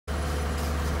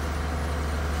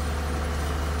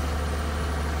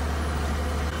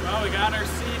we got our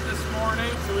seed this morning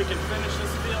so we can finish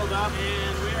this field up,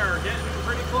 and we are getting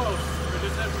pretty close. We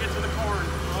just have to get to the corn.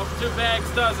 Well, if 2 bags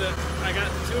does it. I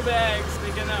got 2 bags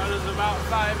thinking that there's about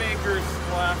 5 acres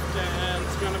left, and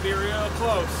it's going to be real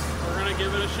close. We're going to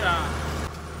give it a shot.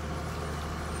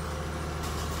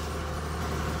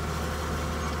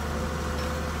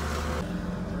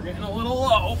 We're getting a little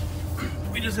low.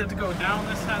 We just have to go down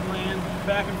this headland,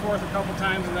 back and forth a couple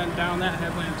times, and then down that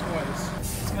headland twice.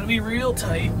 It's gonna be real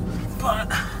tight, but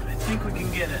I think we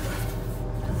can get it.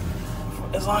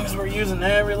 As long as we're using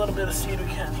every little bit of seed we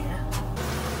can here.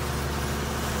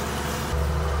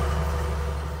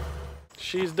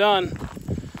 She's done,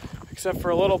 except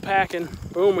for a little packing.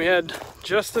 Boom, we had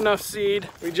just enough seed.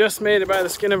 We just made it by the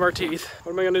skin of our teeth.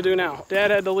 What am I gonna do now? Dad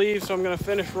had to leave, so I'm gonna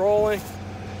finish rolling.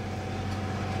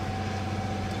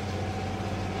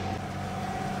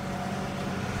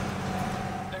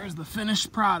 The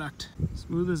finished product,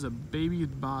 smooth as a baby's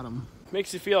bottom.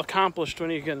 Makes you feel accomplished when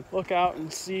you can look out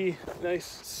and see a nice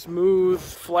smooth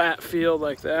flat field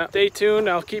like that. Stay tuned,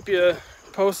 I'll keep you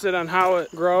posted on how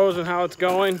it grows and how it's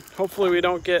going. Hopefully we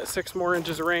don't get 6 more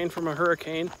inches of rain from a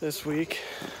hurricane this week.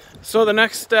 So the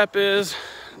next step is,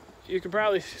 you can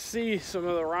probably see some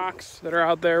of the rocks that are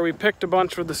out there. We picked a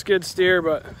bunch with the skid steer,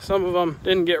 but some of them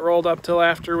didn't get rolled up till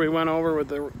after we went over with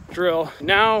the drill.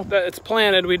 Now that it's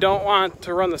planted, we don't want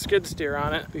to run the skid steer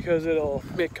on it because it'll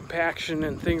make compaction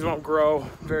and things won't grow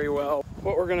very well.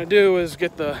 What we're gonna do is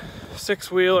get the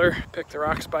 6-wheeler, pick the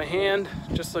rocks by hand,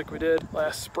 just like we did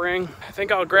last spring. I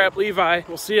think I'll grab Levi.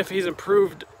 We'll see if he's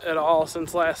improved at all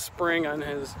since last spring on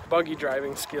his buggy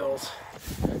driving skills.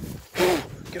 Boom.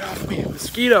 Get off me,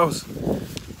 mosquitoes.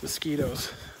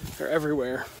 Mosquitoes, they're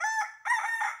everywhere.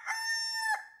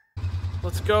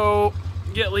 Let's go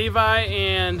get Levi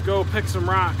and go pick some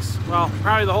rocks. Well,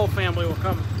 probably the whole family will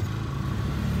come.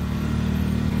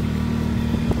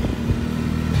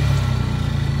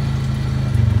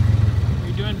 Are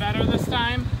you doing better this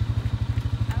time?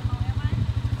 I don't know, am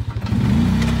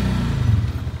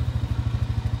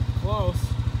I? Close.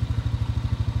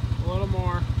 A little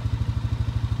more.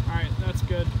 Alright, that's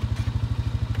good.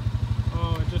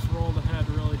 Oh, it just rolled ahead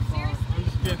really far. Seriously? I'm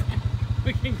just kidding.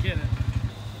 We can get it.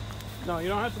 No, you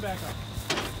don't have to back up.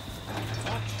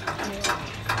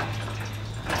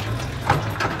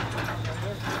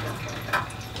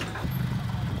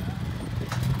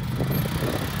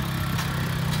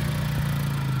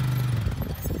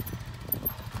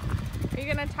 Are you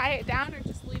gonna tie it down or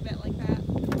just leave it like that?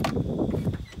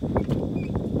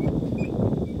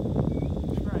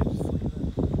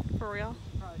 For real?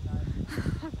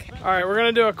 Okay. All right, we're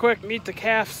gonna do a quick meet the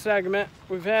calf segment.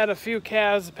 We've had a few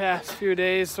calves the past few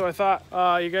days, so I thought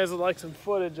you guys would like some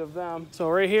footage of them. So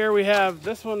right here we have,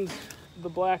 this one's the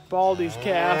black Baldy's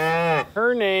calf.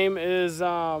 Her name is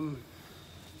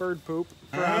Bird Poop,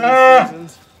 for obvious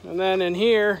reasons. And then in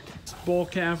here, bull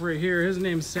calf right here, his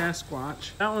name's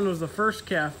Sasquatch. That one was the first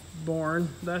calf born.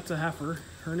 That's a heifer.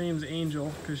 Her name's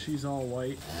Angel, because she's all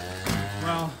white.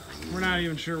 Well, we're not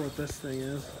even sure what this thing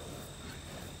is.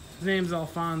 His name's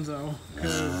Alfonso,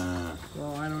 because,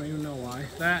 well, I don't even know why.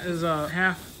 That is a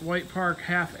half White Park,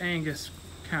 half Angus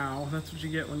cow. That's what you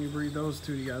get when you breed those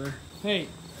two together. Hey,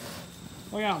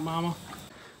 look out, mama.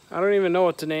 I don't even know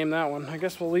what to name that one. I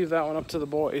guess we'll leave that one up to the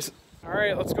boys. All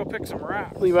right, let's go pick some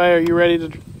rocks. Levi, are you ready to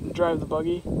drive the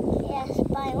buggy? Yes,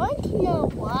 but I want to know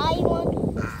why you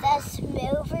want the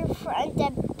smooth front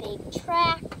the big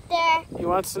tractor. He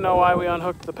wants to know why we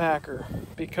unhooked the packer.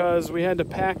 Because we had to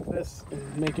pack this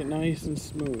and make it nice and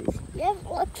smooth. It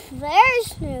looks very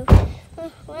smooth.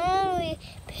 When we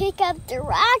pick up the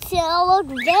rocks, it'll look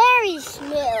very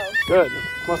smooth. Good.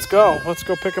 Let's go. Let's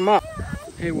go pick them up.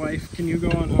 Hey, wife, can you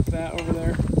go unhook that over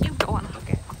there? You go unhook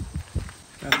it.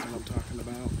 That's what I'm talking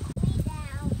about.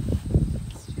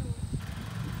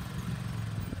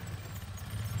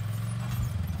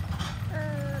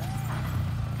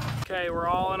 Okay, we're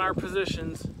all in our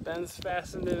positions. Ben's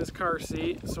fastened in his car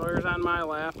seat. Sawyer's on my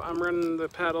lap. I'm running the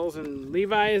pedals, and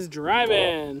Levi is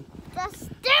driving. The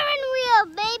steering wheel,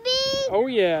 baby! Oh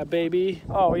yeah, baby.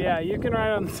 Oh yeah, you can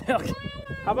ride on the tailgate.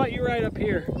 How about you ride up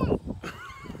here?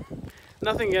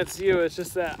 Nothing against you, it's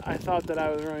just that I thought that I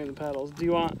was running the pedals. Do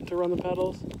you want to run the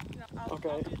pedals? No, I'll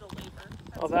Okay. do the lever.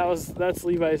 Oh, that's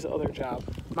Levi's other job.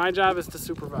 My job is to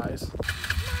supervise.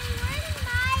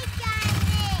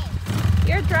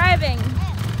 You're driving.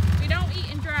 We don't eat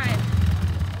and drive.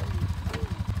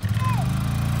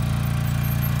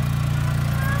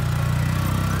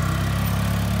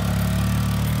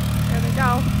 There we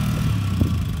go.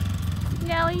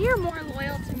 Nellie, you're more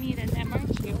loyal to me than them,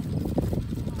 aren't you?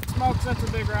 Smokes, that's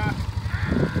a big rock.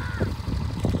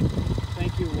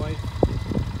 Thank you, wife.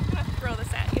 I'm gonna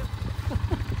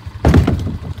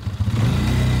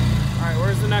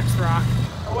next rock.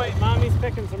 Oh wait, Mommy's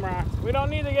picking some rocks. We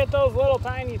don't need to get those little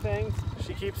tiny things.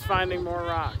 She keeps finding more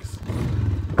rocks.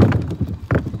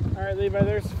 All right, Levi,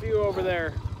 there's a few over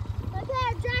there.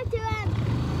 Okay, drive to him.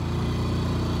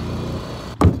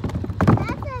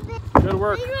 That's a bit. Good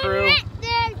work, crew. Right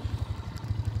there.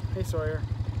 Hey, Sawyer.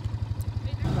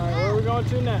 All right, where are we going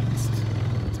to next?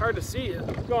 It's hard to see it.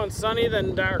 It's going sunny,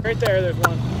 then dark. Right there, there's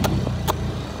one.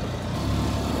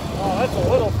 Oh, that's a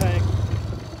little thing.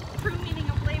 Crew meeting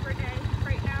of Labor Day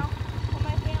right now. Well,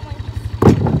 my family just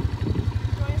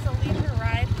enjoys a leisure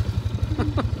ride.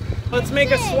 Let's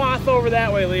make a swath over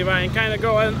that way, Levi, and kind of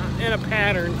go in a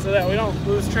pattern so that we don't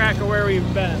lose track of where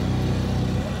we've been.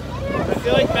 I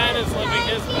feel like Ben is living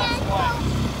his best life.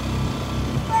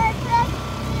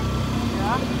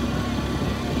 Yeah?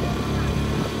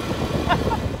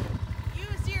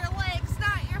 Use your legs,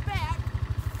 not your back.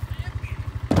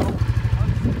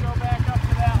 Let's go back up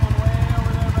to that one way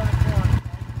over there by the corner.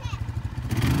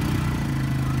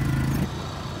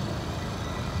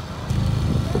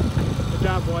 Good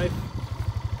job, wife.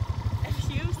 If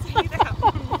you say that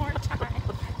one more time.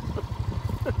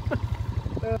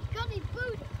 Gummy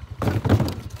boot.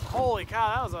 Holy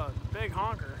cow, that was a big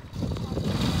honker.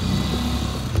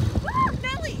 Woo,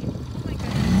 Nelly! Oh my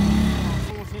goodness.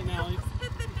 Almost hit Nelly.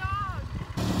 Hit the dog.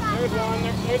 There's one.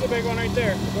 There's a big one right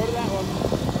there. Go to that one.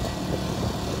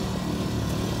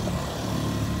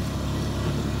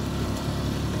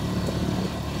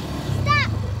 Stop.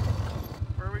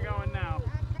 Where are we going now?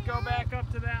 Go back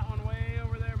up to that one way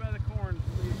over there by the corn.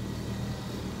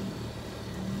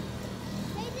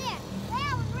 Right there.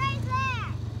 That one right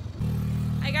there.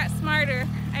 I got smarter.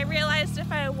 I realized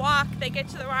if I walk, they get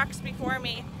to the rocks before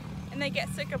me and they get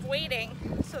sick of waiting,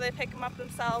 so they pick them up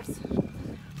themselves.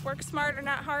 Work smarter,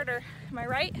 not harder. Am I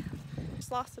right?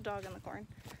 Just lost the dog in the corn.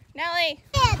 Nelly!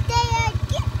 Yeah, there.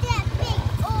 Get that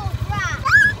big old rock.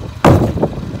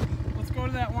 Let's go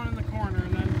to that one in the corner,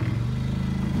 and then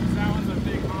because that one's a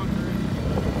big honker.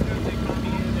 It's gonna take Mommy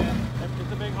and Dad. Get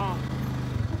the big honk.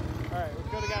 All right, we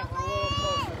could have gotten a little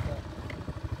closer, but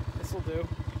this will do.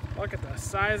 Look at the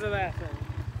size of that thing.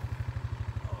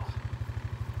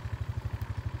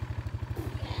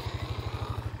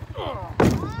 Oh,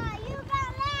 you got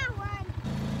that one.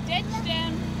 Ditched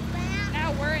him.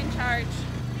 Now we're in charge.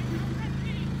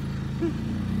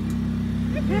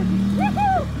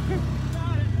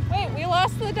 Wait, we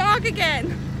lost the dog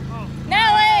again. Oh.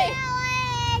 Nelly!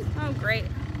 Nelly. Oh, great.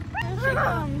 Here she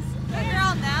comes. Good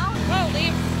girl now. Oh,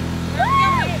 leave.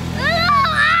 Right there.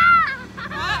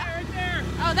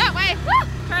 Oh, that way.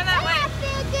 Turn that way.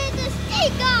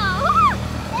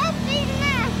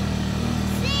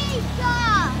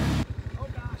 Oh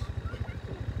gosh.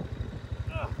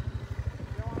 Ugh.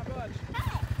 Don't want to budge.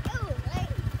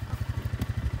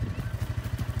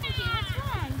 What's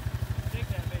wrong? Take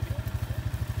that, baby.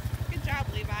 Good job,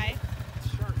 Levi. It's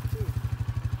sharp too.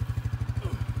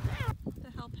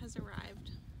 The help has arrived.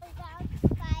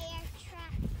 Fire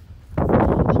truck.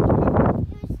 Who's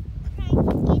trying to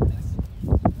get this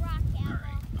rock out?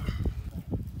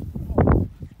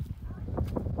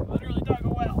 Literally dug a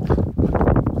well.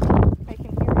 I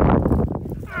can hear it.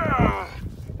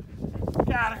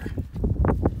 Got her.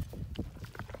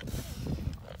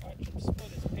 Watch him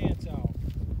split his pants out.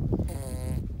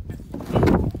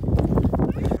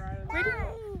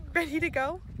 Ready to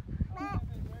go?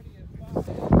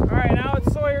 Alright, now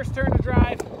it's Sawyer's turn to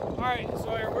drive. Alright,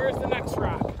 Sawyer, where's the next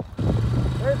rock?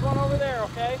 There's one over there,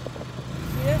 okay?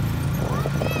 See it?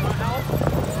 Want help?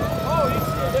 Oh, you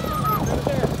see a different rock right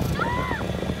there.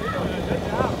 You're doing a good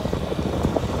job.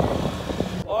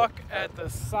 Look at the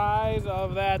size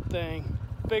of that thing.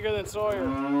 Bigger than Sawyer.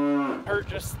 Hurt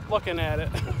just looking at it.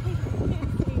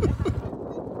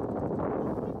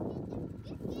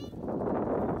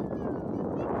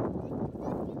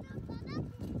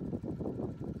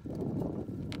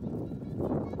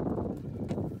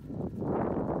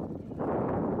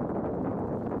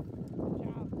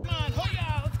 Come on,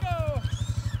 hoya, let's go!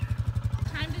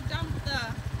 Time to dump the,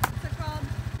 what's it called?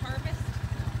 Harvest?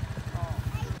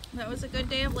 That was a good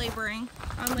day of laboring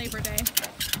on Labor Day.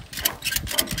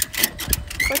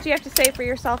 What do you have to say for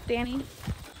yourself, Danny?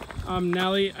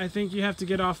 Nelly, I think you have to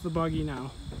get off the buggy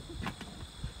now.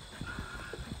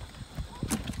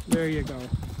 There you go.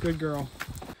 Good girl.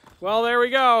 Well, there we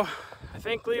go. I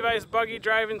think Levi's buggy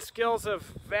driving skills have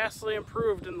vastly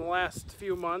improved in the last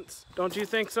few months. Don't you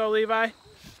think so, Levi?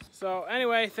 So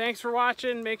anyway, thanks for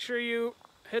watching. Make sure you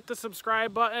hit the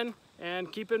subscribe button,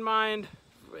 and keep in mind,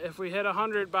 if we hit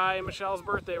 100 by Michelle's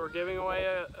birthday, we're giving away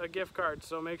a gift card.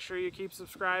 So make sure you keep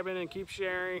subscribing and keep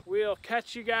sharing. We'll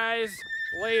catch you guys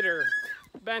later.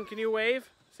 Ben, can you wave?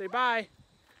 Say bye.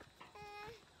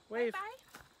 Wave.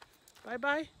 Bye-bye.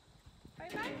 Bye-bye.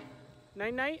 Bye-bye.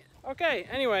 Night-night. Okay,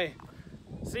 anyway.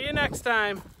 See you next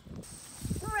time.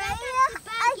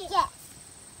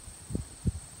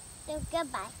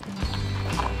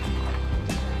 Goodbye.